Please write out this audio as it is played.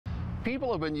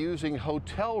People have been using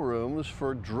hotel rooms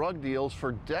for drug deals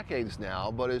for decades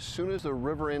now, but as soon as the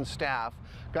River Inn staff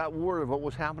got word of what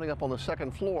was happening up on the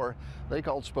second floor, they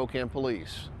called Spokane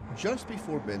police. Just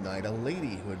before midnight, a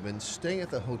lady who had been staying at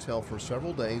the hotel for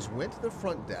several days went to the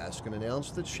front desk and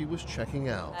announced that she was checking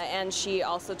out. And she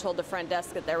also told the front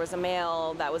desk that there was a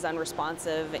male that was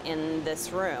unresponsive in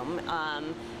this room.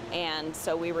 And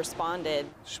so we responded.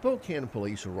 Spokane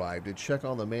police arrived to check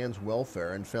on the man's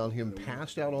welfare and found him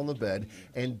passed out on the bed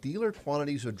and dealer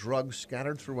quantities of drugs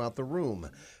scattered throughout the room.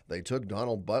 They took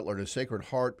Donald Butler to Sacred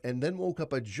Heart and then woke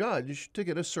up a judge to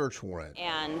get a search warrant.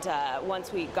 And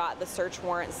once we got the search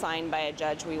warrant signed by a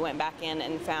judge, we went back in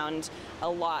and found a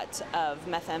lot of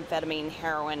methamphetamine,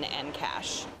 heroin, and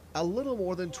cash. A little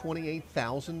more than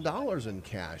 $28,000 in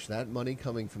cash. That money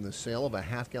coming from the sale of a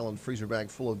half-gallon freezer bag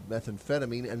full of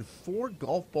methamphetamine and 4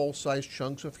 golf ball-sized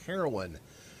chunks of heroin.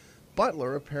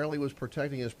 Butler apparently was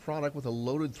protecting his product with a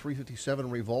loaded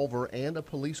 .357 revolver and a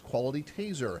police-quality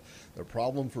taser. The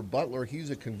problem for Butler, he's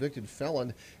a convicted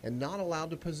felon and not allowed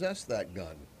to possess that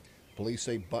gun. Police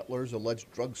say Butler's alleged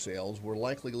drug sales were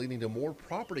likely leading to more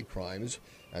property crimes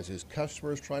as his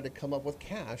customers tried to come up with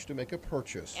cash to make a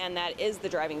purchase. And that is the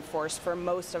driving force for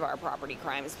most of our property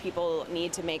crimes. People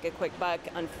need to make a quick buck,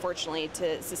 unfortunately,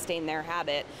 to sustain their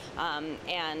habit.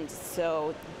 And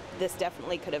so this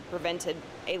definitely could have prevented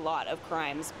a lot of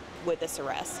crimes with this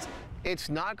arrest. It's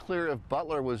not clear if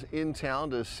Butler was in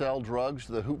town to sell drugs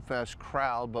to the Hoop Fest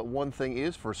crowd, but one thing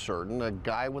is for certain, a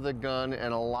guy with a gun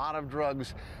and a lot of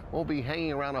drugs won't be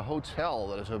hanging around a hotel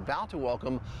that is about to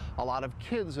welcome a lot of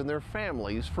kids and their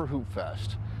families for Hoop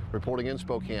Fest. Reporting in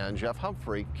Spokane, Jeff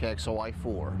Humphrey, KXLY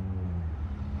 4.